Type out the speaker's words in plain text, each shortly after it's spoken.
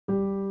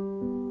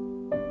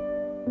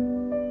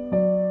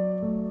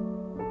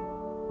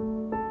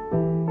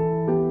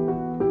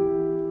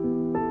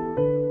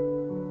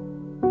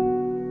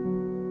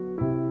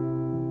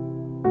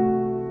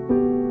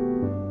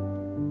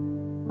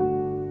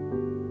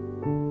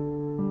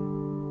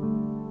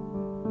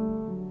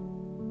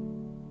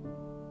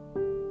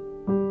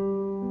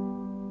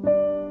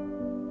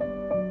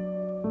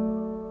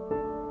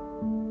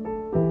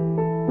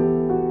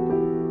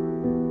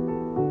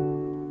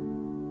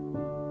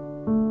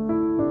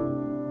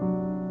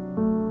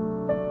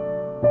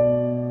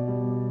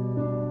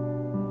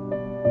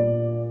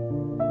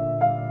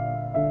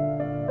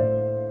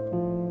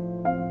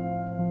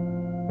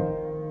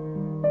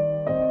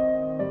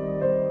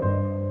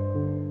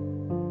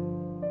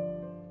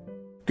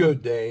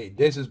Good day,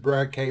 this is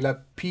Brer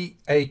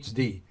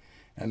Ph.D.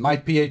 and my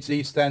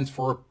Ph.D. stands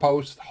for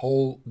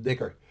Post-Hole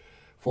Digger,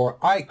 for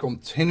I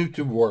continue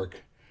to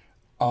work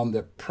on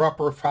the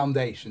proper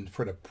foundation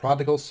for the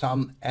prodigal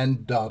son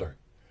and daughter.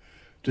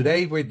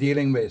 Today we're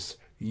dealing with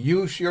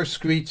use your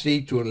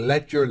Squeegee to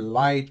let your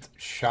light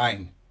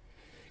shine.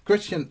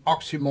 Christian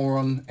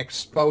Oxymoron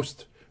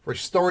exposed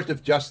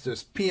restorative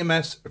justice,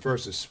 PMS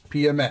versus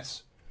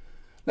PMS.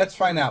 Let's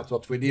find out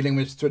what we're dealing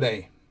with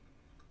today.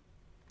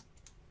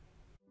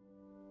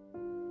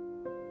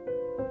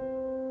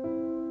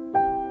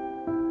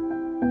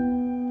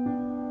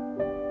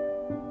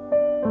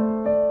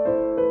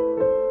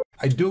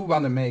 I do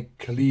want to make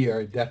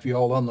clear that we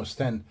all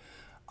understand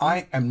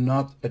I am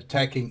not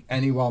attacking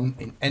anyone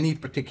in any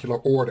particular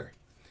order.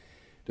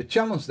 The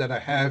challenge that I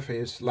have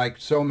is, like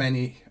so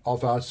many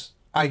of us,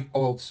 I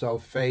also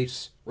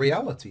face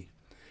reality.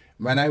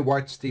 When I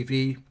watch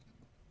TV,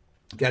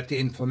 get the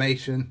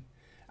information,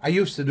 I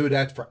used to do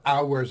that for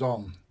hours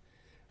on.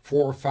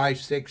 4, 5,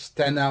 6,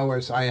 10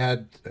 hours I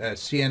had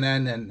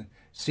CNN and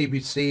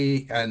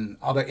CBC and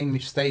other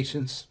English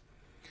stations.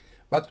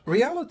 But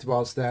reality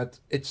was that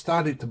it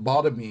started to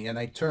bother me and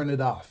I turned it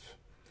off.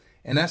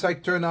 And as I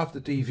turned off the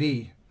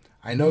TV,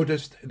 I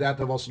noticed that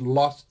there was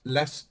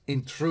less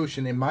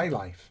intrusion in my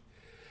life.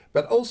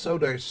 But also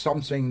there's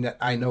something that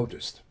I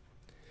noticed.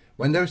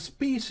 When there's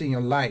peace in your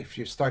life,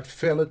 you start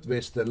filled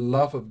with the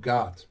love of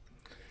God.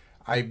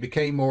 I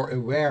became more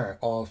aware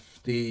of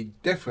the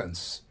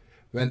difference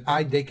when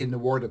I dig in the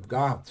Word of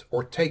God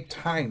or take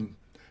time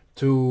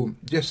to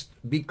just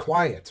be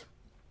quiet.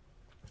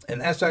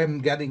 And as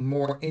I'm getting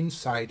more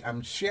insight,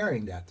 I'm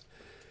sharing that.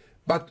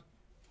 But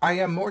I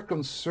am more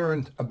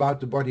concerned about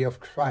the body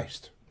of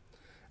Christ.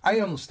 I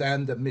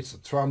understand that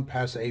Mr. Trump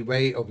has a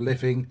way of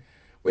living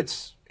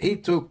which he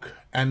took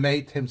and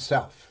made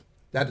himself.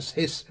 That is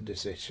his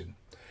decision.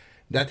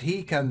 That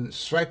he can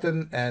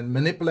threaten and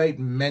manipulate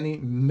many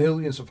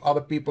millions of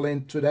other people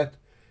into that,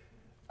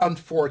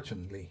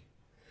 unfortunately.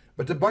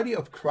 But the body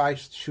of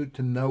Christ should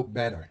know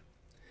better.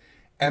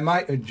 Am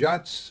I a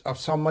judge of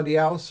somebody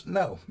else?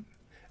 No.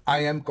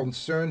 I am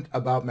concerned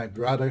about my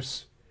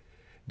brothers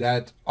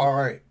that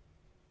are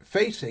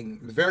facing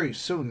very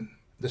soon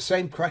the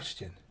same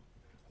question.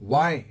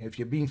 Why have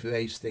you been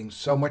wasting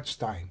so much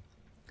time?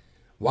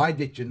 Why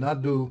did you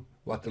not do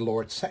what the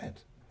Lord said?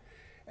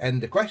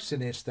 And the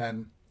question is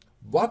then,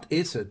 what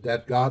is it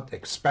that God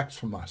expects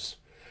from us?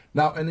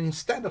 Now, and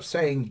instead of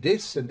saying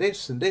this and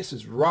this and this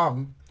is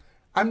wrong,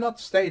 I'm not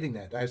stating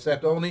that. I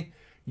said only,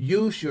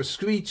 use your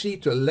Squeegee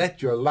to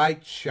let your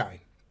light shine.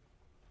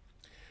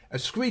 A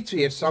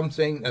Squeegee is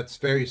something that's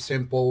very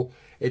simple.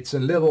 It's a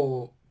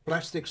little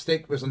plastic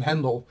stick with a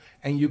handle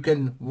and you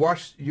can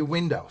wash your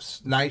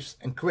windows nice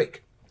and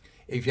quick.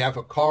 If you have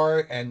a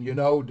car and you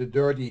know the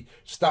dirty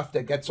stuff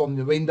that gets on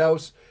the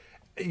windows,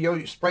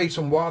 you spray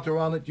some water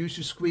on it, use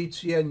your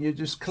Squeegee and you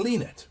just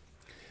clean it.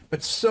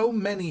 But so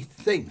many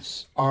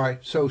things are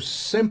so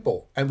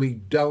simple and we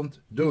don't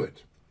do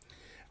it.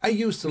 I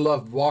used to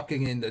love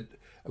walking in the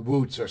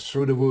woods or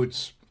through the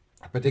woods,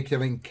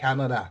 particularly in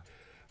Canada.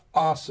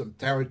 Awesome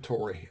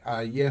territory.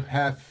 You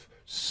have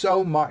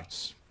so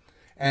much.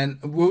 And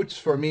woods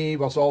for me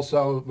was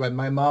also when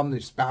my mom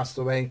is passed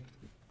away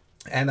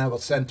and I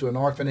was sent to an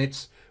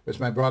orphanage with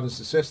my brothers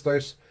and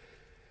sisters.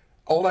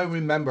 All I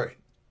remember,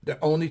 the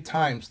only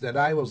times that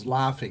I was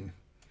laughing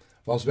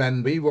was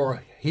when we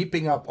were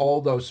heaping up all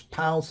those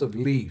piles of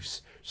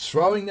leaves,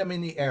 throwing them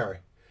in the air,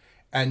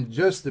 and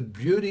just the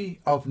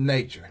beauty of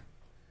nature.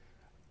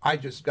 I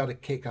just got a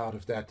kick out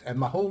of that, and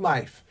my whole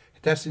life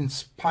it has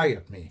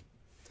inspired me.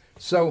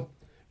 So,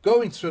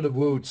 going through the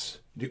woods,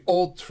 the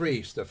old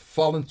trees, the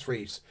fallen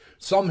trees,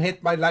 some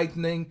hit by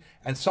lightning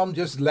and some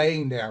just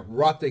laying there,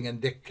 rotting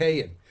and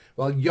decaying,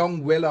 while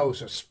young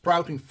willows are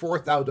sprouting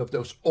forth out of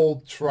those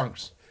old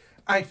trunks.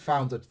 I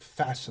found it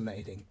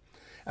fascinating.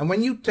 And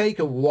when you take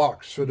a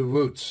walk through the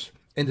woods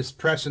in this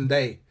present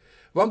day,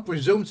 one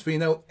presumes we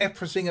know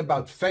everything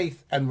about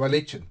faith and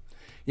religion,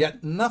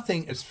 yet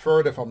nothing is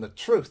further from the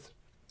truth.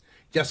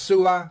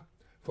 Yahshua,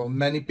 for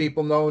many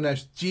people known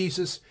as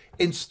Jesus,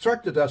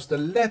 instructed us to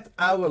let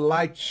our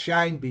light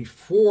shine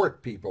before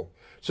people,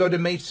 so they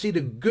may see the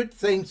good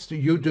things that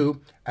you do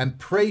and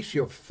praise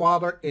your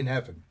Father in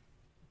heaven.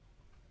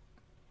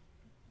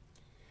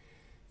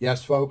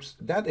 Yes, folks,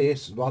 that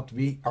is what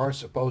we are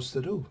supposed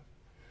to do.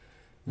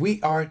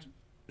 We are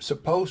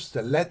supposed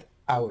to let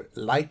our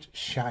light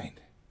shine.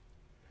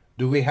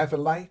 Do we have a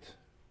light?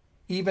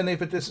 Even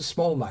if it is a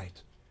small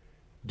light.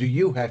 Do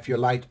you have your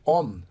light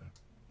on?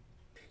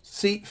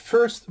 See,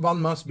 first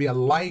one must be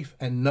alive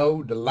and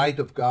know the light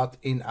of God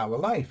in our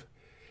life.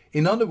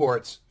 In other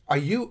words, are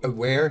you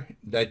aware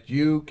that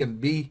you can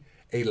be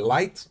a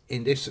light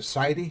in this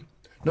society?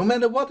 No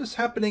matter what is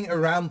happening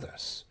around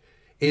us,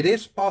 it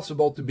is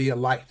possible to be a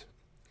light.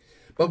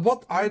 But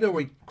what are the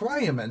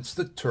requirements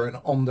to turn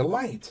on the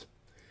light?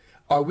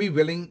 Are we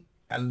willing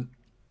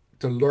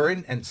to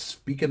learn and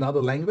speak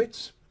another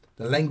language?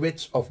 The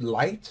language of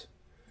light?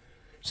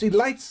 See,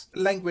 light's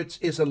language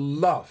is a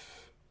love.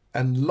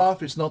 And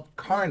love is not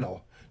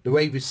carnal. the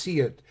way we see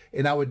it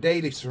in our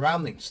daily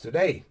surroundings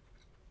today.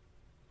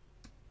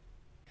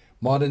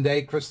 Modern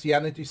day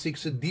Christianity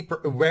seeks a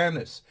deeper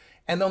awareness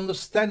and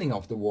understanding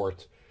of the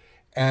Word.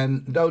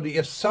 And though the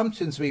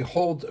assumptions we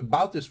hold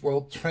about this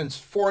world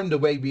transform the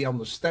way we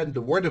understand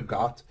the Word of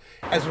God,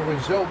 as a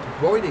result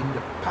voiding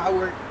the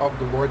power of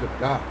the Word of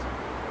God.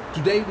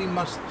 Today we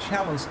must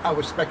challenge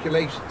our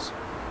speculations.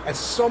 As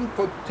some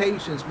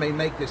quotations may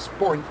make this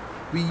point,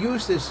 we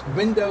use this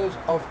windows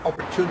of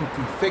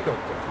opportunity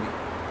figuratively.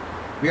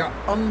 We are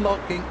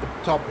unlocking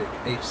a topic,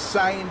 a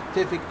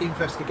scientific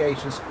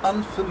investigation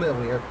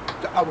unfamiliar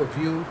to our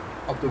view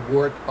of the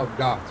Word of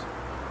God.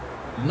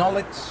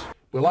 Knowledge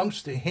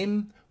belongs to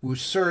him who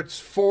searches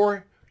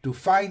for, to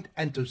find,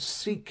 and to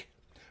seek,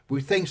 who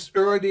thinks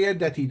earlier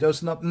that he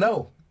does not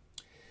know.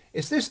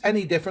 Is this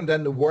any different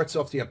than the words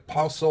of the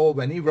apostle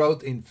when he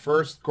wrote in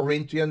 1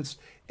 Corinthians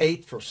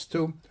 8 verse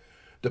 2,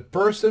 "The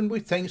person who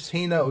thinks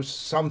he knows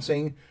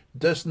something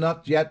does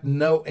not yet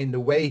know in the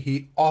way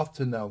he ought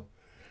to know."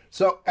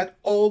 So at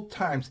all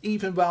times,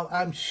 even while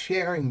I'm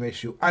sharing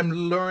with you, I'm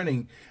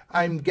learning,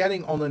 I'm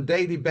getting on a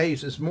daily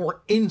basis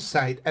more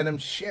insight, and I'm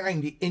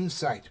sharing the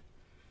insight.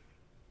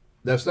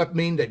 Does that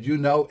mean that you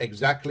know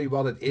exactly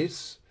what it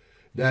is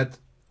that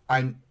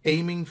I'm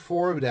aiming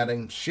for, that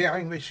I'm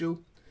sharing with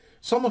you?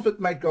 Some of it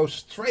might go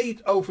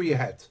straight over your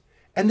head,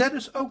 and that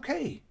is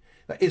okay.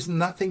 There is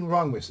nothing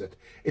wrong with it.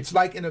 It's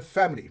like in a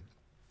family,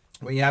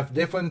 when you have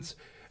different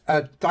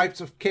types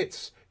of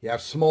kids. You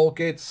have small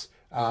kids,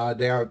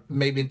 they are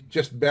maybe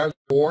just barely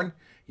born.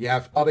 You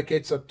have other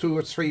kids that are 2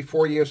 or 3,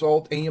 4 years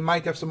old, and you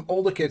might have some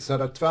older kids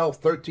that are 12,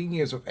 13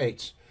 years of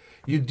age.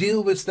 You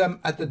deal with them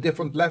at a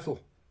different level.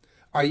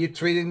 Are you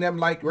treating them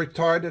like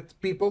retarded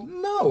people?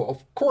 No,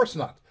 of course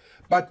not.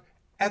 But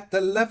at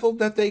the level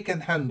that they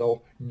can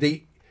handle,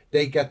 they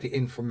get the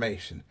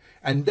information.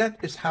 And that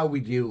is how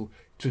we deal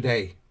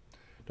today.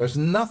 There's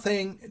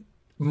nothing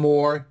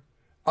more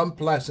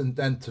unpleasant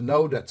than to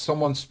know that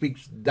someone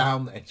speaks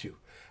down at you.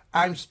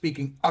 I'm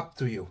speaking up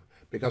to you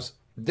because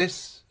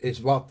this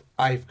is what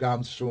I've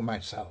gone through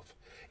myself.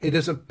 It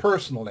is a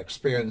personal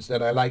experience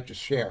that I like to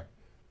share.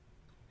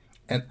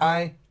 And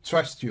I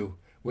trust you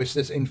with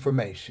this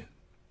information.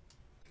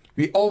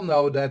 We all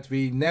know that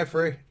we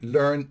never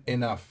learn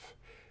enough.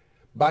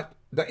 But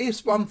there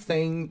is one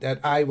thing that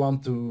I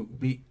want to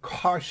be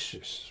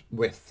cautious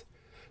with.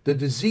 The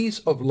disease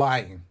of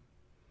lying.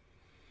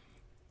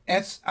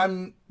 As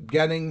I'm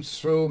getting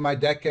through my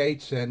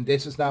decades, and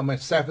this is now my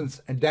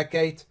 7th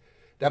decade,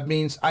 that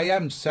means I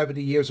am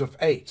 70 years of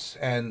age.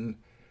 And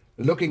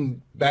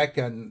looking back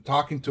and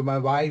talking to my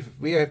wife,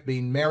 we have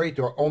been married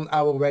or on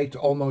our way to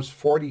almost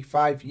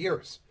 45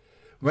 years.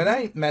 When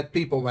I met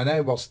people when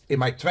I was in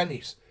my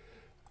 20s,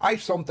 I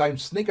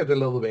sometimes snickered a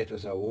little bit and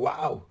said,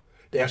 wow,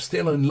 they're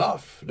still in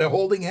love. They're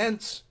holding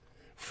hands.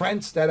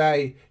 Friends that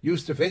I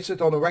used to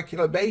visit on a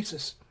regular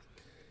basis.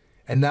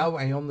 And now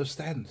I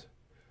understand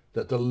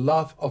that the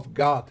love of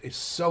God is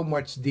so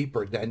much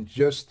deeper than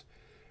just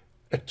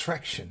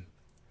attraction.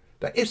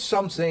 There is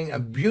something, a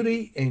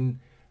beauty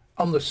in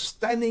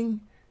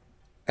understanding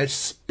a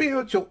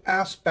spiritual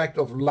aspect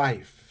of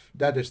life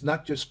that is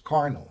not just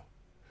carnal,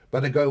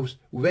 but it goes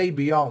way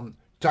beyond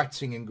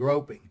touching and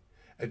groping.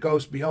 It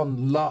goes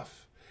beyond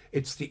love.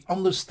 It's the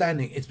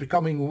understanding. It's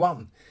becoming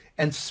one.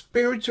 And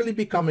spiritually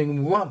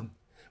becoming one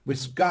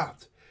with God.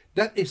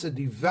 That is a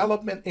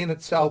development in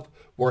itself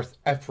worth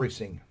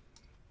everything.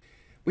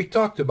 We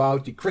talked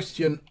about the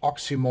Christian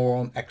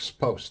oxymoron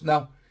exposed.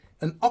 Now,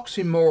 an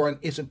oxymoron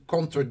is a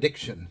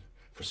contradiction.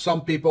 For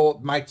some people,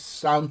 it might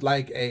sound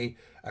like a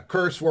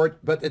curse word,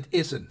 but it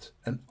isn't.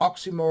 An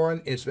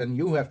oxymoron is when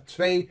you have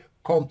two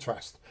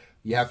contrasts.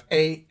 You have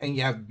A and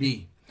you have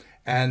B.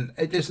 And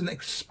it is an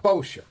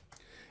exposure.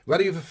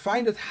 Whether you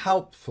find it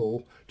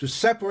helpful to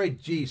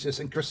separate Jesus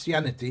and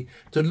Christianity,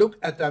 to look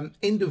at them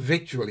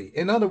individually.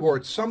 In other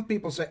words, some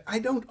people say, I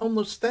don't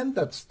understand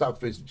that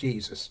stuff with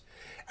Jesus.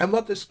 And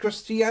what is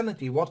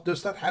Christianity? What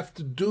does that have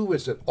to do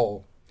with it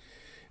all?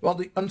 Well,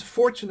 the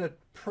unfortunate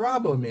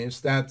problem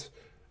is that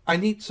I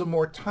need some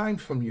more time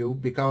from you,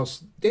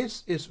 because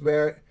this is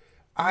where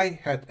I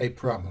had a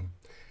problem.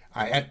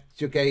 I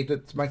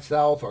educated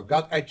myself, or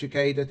got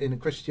educated in a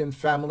Christian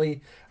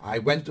family. I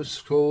went to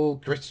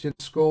school, Christian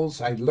schools.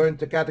 I learned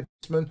the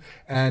catechism,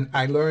 and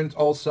I learned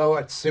also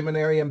at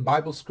seminary and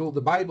Bible school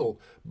the Bible,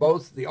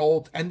 both the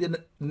Old and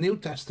the New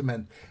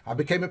Testament. I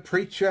became a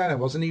preacher, and I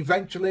was an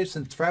evangelist,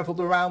 and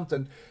traveled around,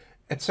 and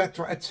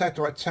etc.,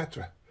 etc.,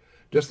 etc.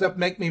 Does that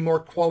make me more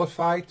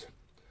qualified?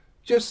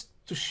 Just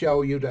to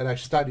show you that I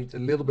studied a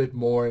little bit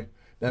more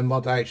than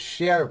what I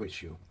share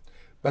with you.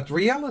 But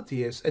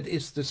reality is, it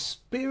is the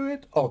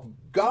Spirit of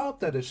God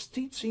that is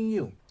teaching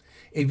you.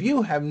 If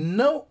you have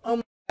no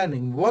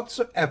understanding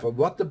whatsoever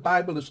what the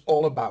Bible is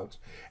all about,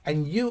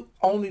 and you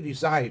only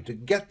desire to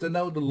get to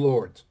know the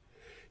Lord,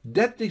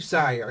 that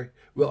desire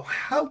will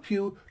help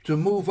you to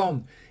move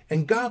on.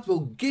 And God will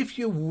give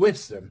you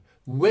wisdom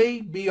way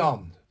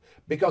beyond.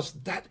 because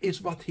that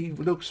is what he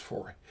looks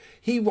for.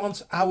 He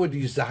wants our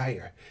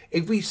desire.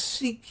 If we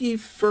seek ye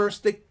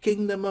first the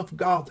kingdom of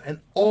God and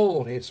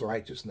all his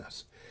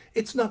righteousness,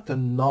 it's not the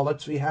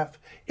knowledge we have,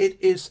 it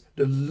is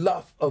the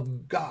love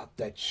of God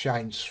that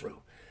shines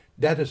through.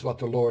 That is what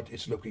the Lord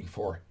is looking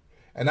for.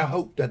 And I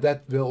hope that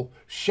that will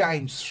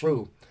shine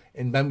through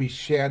and when we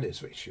share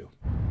this with you.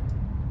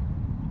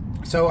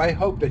 So I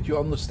hope that you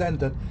understand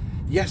that,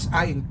 yes,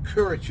 I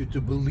encourage you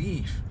to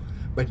believe,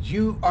 but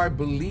you are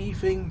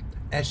believing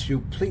as you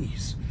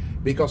please.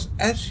 Because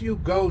as you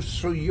go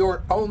through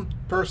your own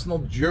personal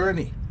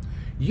journey,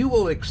 you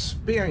will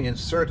experience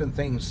certain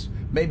things,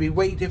 maybe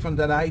way different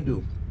than I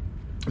do,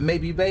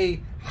 maybe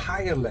way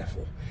higher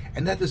level.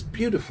 And that is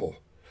beautiful,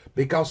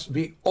 because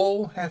we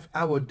all have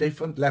our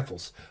different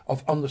levels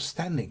of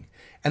understanding.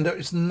 And there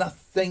is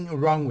nothing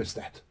wrong with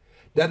that.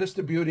 That is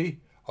the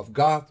beauty of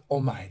God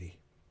Almighty.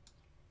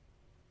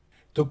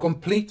 To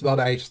complete what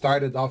I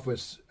started off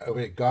with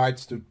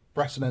regards to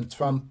President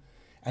Trump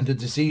and the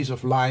disease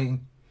of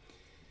lying,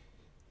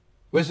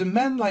 with a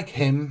man like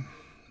him,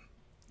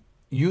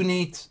 you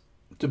need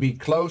to be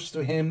close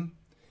to him,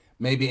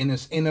 maybe in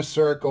his inner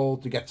circle,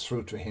 to get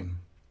through to him.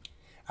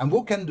 And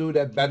who can do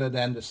that better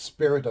than the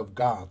Spirit of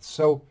God?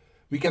 So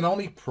we can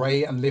only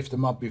pray and lift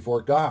him up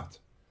before God.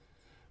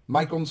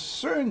 My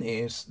concern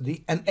is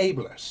the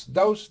enablers,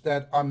 those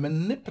that are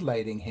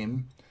manipulating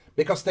him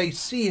because they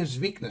see his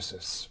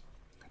weaknesses.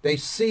 They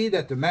see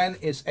that the man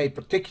is a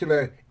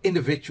particular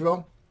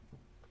individual.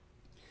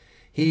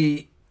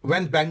 He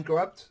went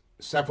bankrupt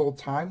several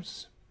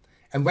times.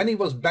 And when he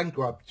was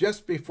bankrupt,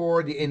 just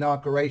before the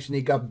inauguration,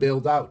 he got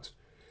bailed out.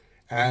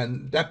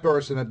 And that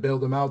person that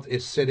bailed him out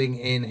is sitting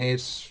in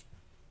his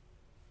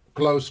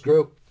close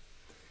group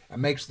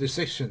and makes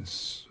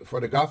decisions for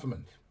the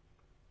government.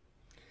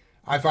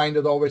 I find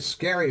it always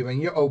scary when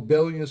you owe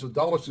billions of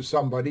dollars to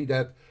somebody.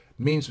 That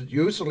means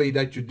usually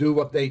that you do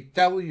what they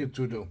tell you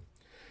to do.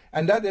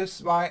 And that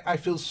is why I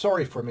feel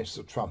sorry for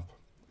Mr. Trump.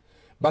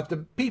 But the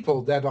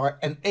people that are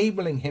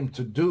enabling him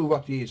to do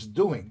what he is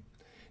doing,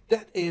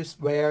 that is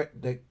where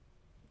the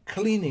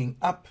cleaning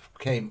up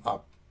came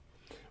up.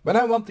 When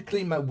I want to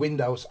clean my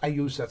windows, I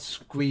use that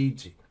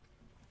squeegee.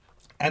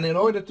 And in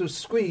order to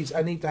squeeze,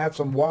 I need to have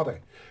some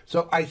water.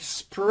 So I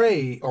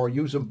spray or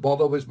use a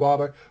bottle with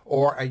water,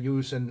 or I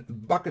use a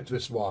bucket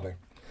with water.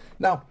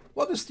 Now,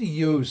 what is the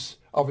use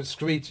of a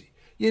squeegee?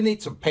 You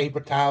need some paper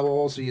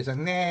towels. You say,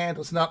 nah,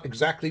 that's not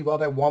exactly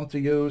what I want to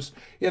use.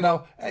 You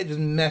know, it's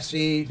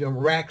messy. The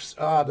rags,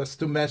 that's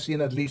too messy,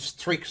 and at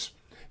least tricks.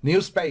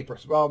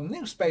 Newspapers. Well,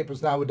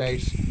 newspapers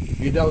nowadays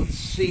you don't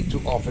see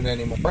too often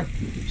anymore.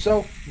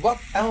 So what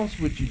else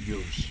would you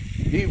use?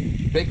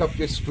 You pick up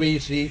your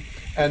squeegee,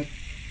 and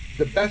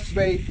the best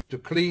way to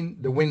clean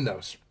the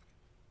windows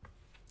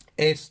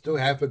is to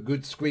have a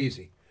good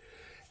squeegee.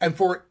 And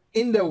for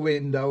indoor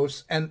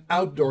windows and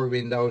outdoor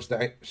windows,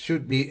 there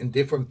should be a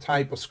different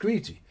type of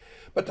squeegee.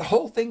 But the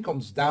whole thing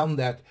comes down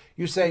that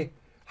you say,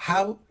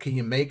 how can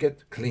you make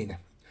it cleaner?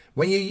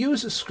 When you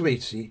use a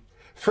squeegee,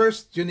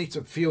 first you need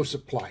a few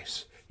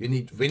supplies. You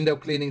need window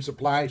cleaning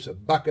supplies, a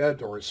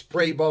bucket or a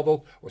spray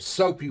bottle, or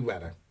soapy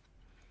water.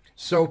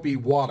 Soapy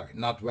water,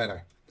 not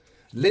water.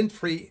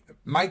 Lint-free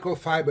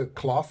microfiber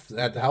cloth,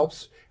 that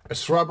helps. A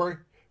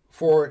scrubber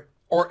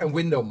or a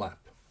window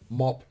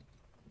mop.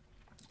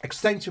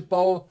 Extension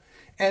pole,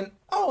 and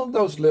all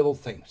those little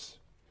things.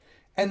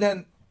 And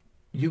then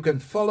you can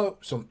follow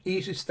some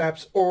easy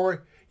steps,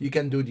 or you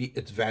can do the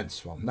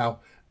advanced one. Now,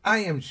 I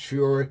am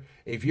sure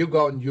if you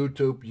go on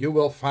YouTube, you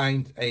will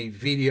find a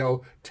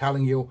video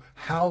telling you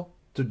how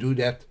to do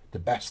that the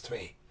best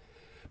way.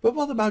 But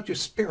what about your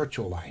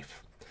spiritual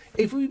life?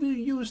 If we will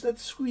use that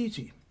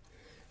squeegee,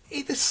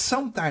 it is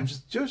sometimes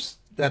just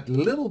that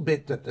little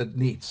bit that it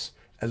needs.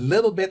 A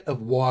little bit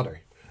of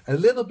water, a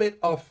little bit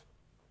of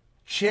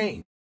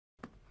change.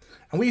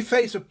 And we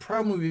face a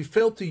problem. We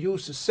fail to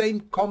use the same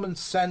common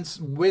sense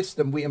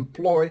wisdom we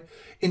employ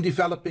in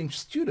developing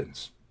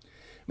students.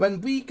 When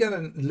we get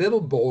a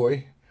little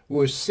boy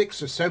who is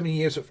 6 or 7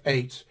 years of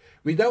age,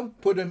 we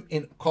don't put him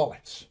in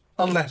college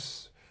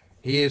unless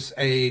he is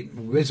a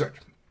wizard.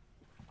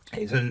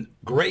 He's a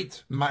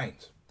great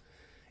mind.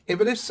 If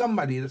it is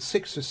somebody that's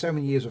 6 or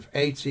 7 years of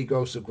age, he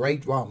goes to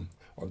grade 1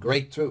 or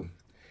grade 2.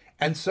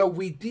 And so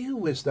we deal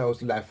with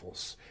those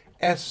levels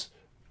as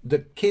the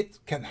kid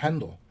can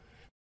handle.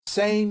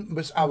 Same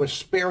with our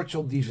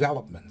spiritual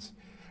development.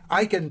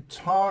 I can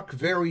talk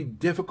very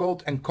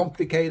difficult and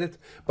complicated,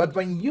 but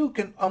when you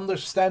can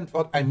understand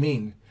what I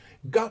mean,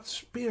 God's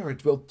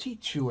Spirit will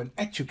teach you and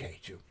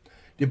educate you.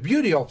 The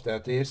beauty of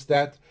that is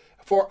that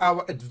for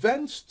our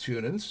advanced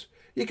students,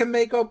 you can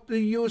make up the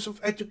use of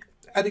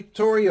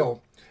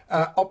editorial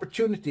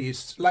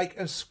opportunities like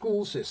a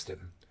school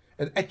system,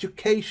 an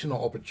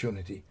educational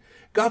opportunity.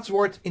 God's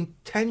word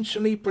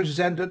intentionally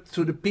presented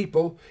to the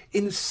people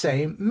in the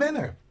same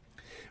manner.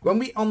 When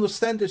we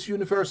understand this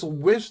universal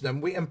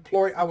wisdom, we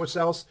employ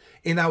ourselves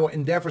in our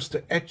endeavors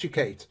to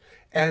educate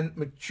and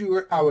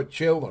mature our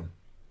children.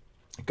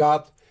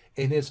 God,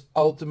 in his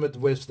ultimate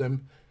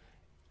wisdom,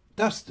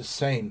 does the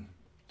same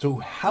to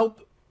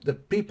help the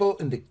people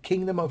in the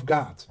kingdom of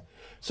God.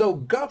 So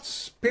God's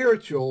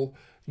spiritual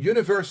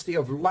university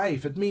of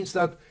life, it means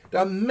that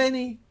there are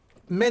many,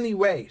 many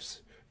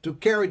ways to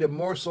carry the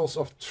morsels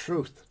of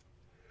truth.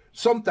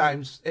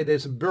 Sometimes it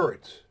is a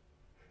bird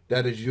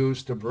that is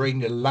used to bring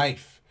the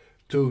life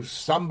to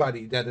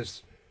somebody that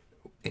is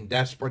in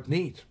desperate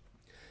need.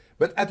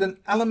 But at an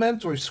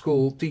elementary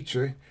school,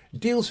 teacher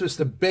deals with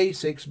the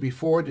basics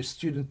before the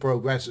student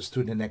progresses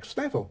to the next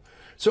level.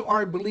 So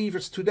our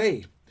believers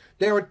today,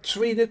 they are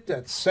treated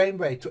that same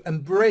way to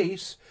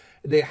embrace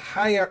the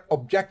higher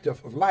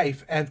objective of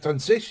life and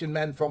transition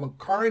man from a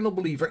carnal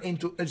believer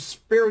into a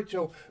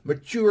spiritual,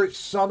 mature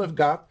son of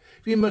God.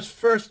 We must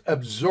first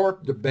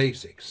absorb the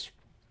basics.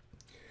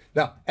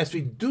 Now, as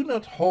we do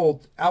not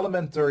hold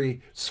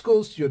elementary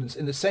school students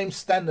in the same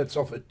standards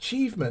of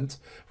achievement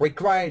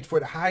required for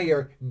the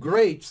higher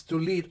grades to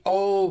lead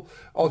all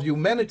of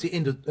humanity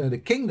into the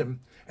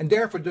kingdom, and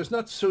therefore does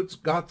not suit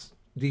God's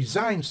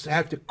designs to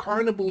have the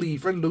carnal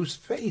believer lose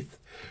faith.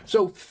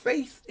 So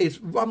faith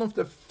is one of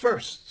the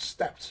first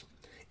steps.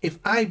 If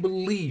I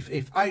believe,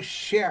 if I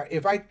share,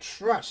 if I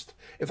trust,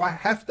 if I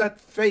have that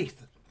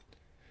faith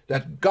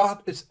that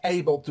God is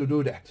able to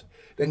do that,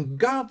 then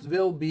God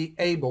will be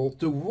able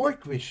to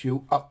work with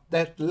you at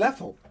that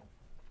level.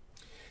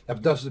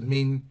 That doesn't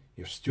mean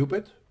you're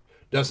stupid.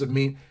 Doesn't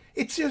mean,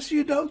 it's just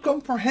you don't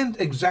comprehend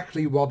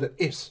exactly what it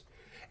is.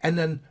 And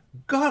then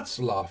God's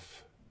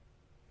love,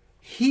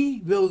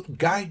 He will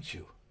guide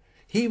you.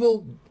 He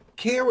will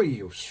carry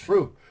you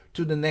through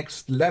to the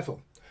next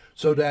level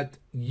so that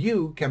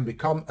you can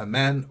become a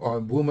man or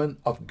a woman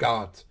of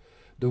God,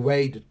 the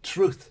way the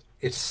truth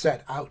is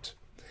set out.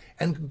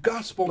 And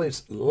gospel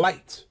is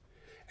light.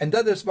 And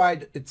that is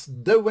why it's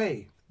the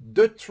way,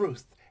 the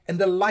truth, and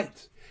the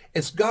light.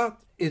 As God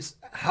is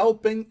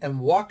helping and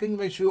walking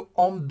with you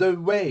on the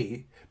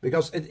way,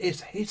 because it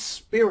is His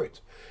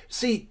Spirit.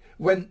 See,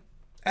 when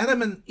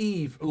Adam and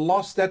Eve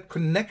lost that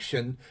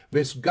connection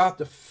with God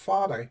the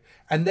Father,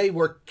 and they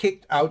were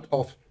kicked out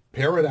of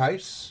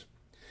paradise,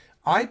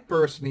 I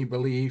personally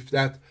believe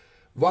that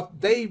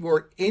what they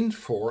were in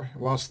for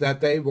was that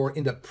they were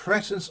in the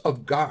presence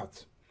of God.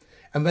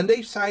 And when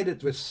they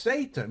sided with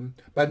Satan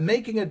by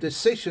making a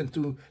decision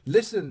to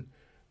listen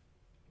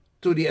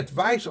to the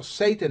advice of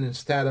Satan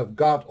instead of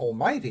God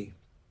Almighty,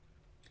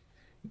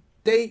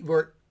 they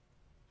were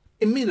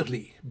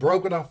immediately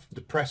broken off the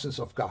presence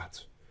of God.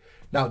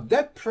 Now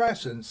that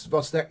presence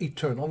was their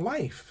eternal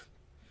life.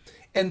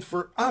 And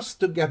for us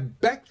to get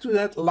back to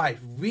that life,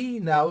 we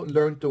now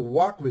learn to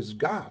walk with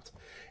God.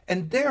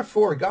 And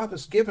therefore God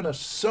has given us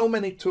so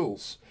many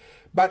tools.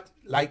 But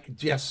like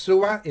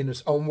Yahshua in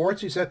his own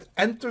words, he said,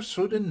 enter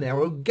through the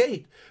narrow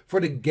gate, for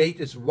the gate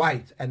is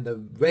wide and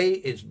the way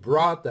is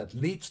broad that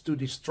leads to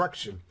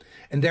destruction.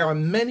 And there are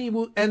many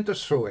who enter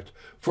through it,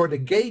 for the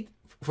gate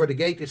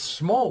is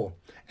small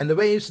and the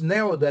way is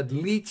narrow that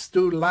leads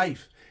to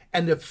life.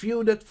 And the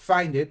few that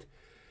find it,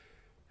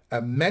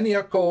 many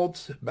are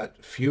called,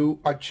 but few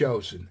are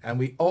chosen. And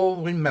we all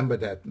remember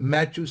that.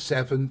 Matthew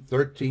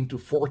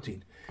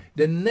 7:13-14.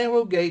 The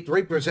narrow gate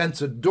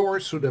represents a door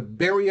through the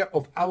barrier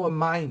of our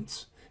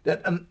minds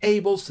that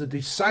enables the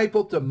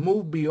disciple to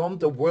move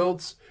beyond the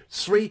world's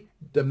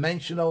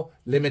three-dimensional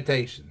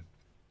limitation.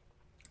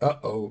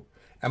 Uh-oh.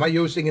 Am I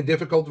using a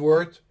difficult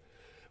word?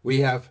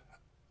 We have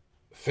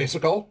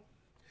physical.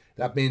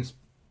 That means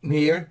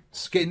near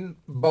skin,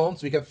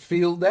 bones. We can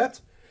feel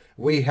that.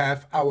 We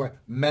have our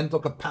mental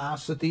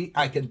capacity.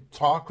 I can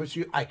talk with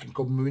you. I can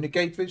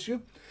communicate with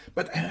you.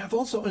 But I have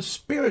also a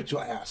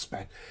spiritual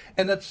aspect.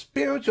 And that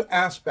spiritual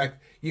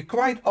aspect, you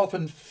quite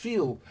often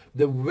feel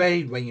the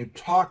way when you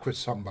talk with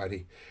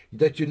somebody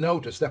that you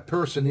notice that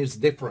person is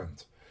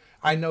different.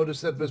 I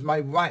noticed that with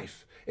my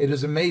wife. It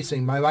is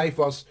amazing. My wife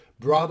was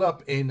brought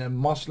up in a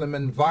Muslim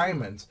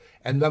environment.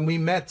 And when we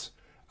met,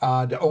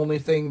 the only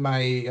thing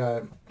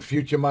my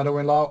future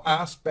mother-in-law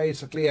asked,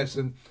 basically as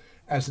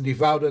a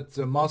devoted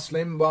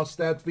Muslim, was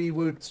that we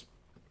would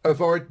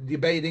avoid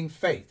debating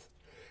faith.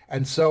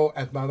 And so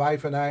as my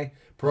wife and I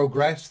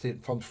progressed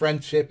from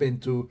friendship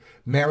into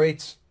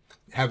marriage,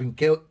 having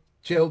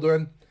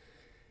children,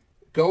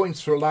 going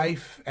through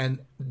life and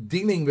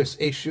dealing with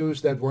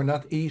issues that were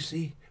not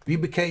easy, we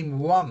became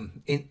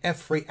one in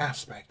every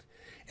aspect.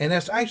 And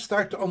as I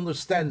start to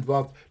understand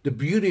what the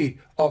beauty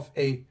of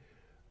a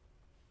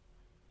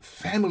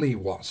family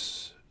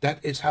was,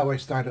 that is how I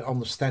started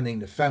understanding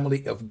the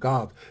family of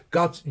God.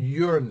 God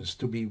yearns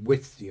to be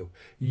with you,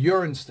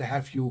 yearns to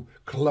have you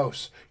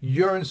close,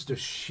 yearns to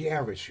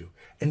share with you.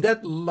 And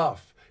that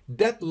love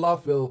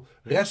will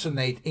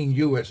resonate in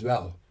you as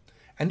well.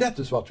 And that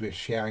is what we're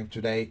sharing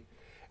today.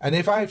 And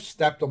if I've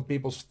stepped on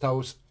people's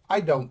toes,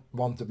 I don't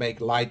want to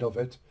make light of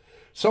it.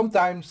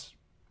 Sometimes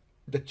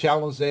the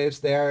challenge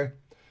is there,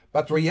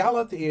 but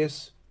reality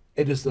is,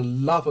 it is the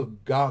love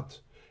of God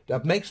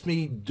that makes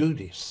me do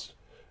this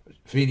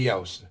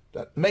videos,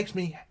 that makes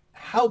me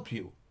help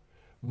you,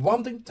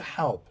 wanting to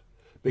help,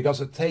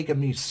 because it's taken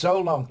me so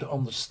long to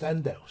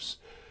understand those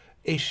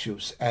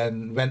issues.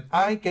 And when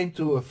I came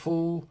to a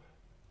full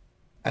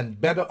and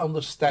better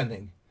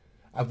understanding,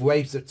 I've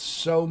wasted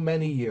so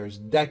many years,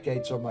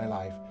 decades of my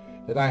life,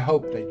 that I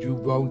hope that you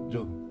won't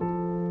do.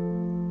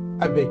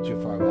 I bid you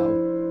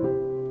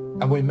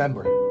farewell. And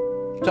remember,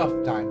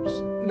 tough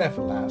times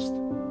never last.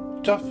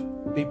 Tough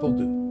people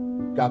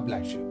do. God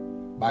bless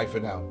you. Bye for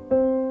now.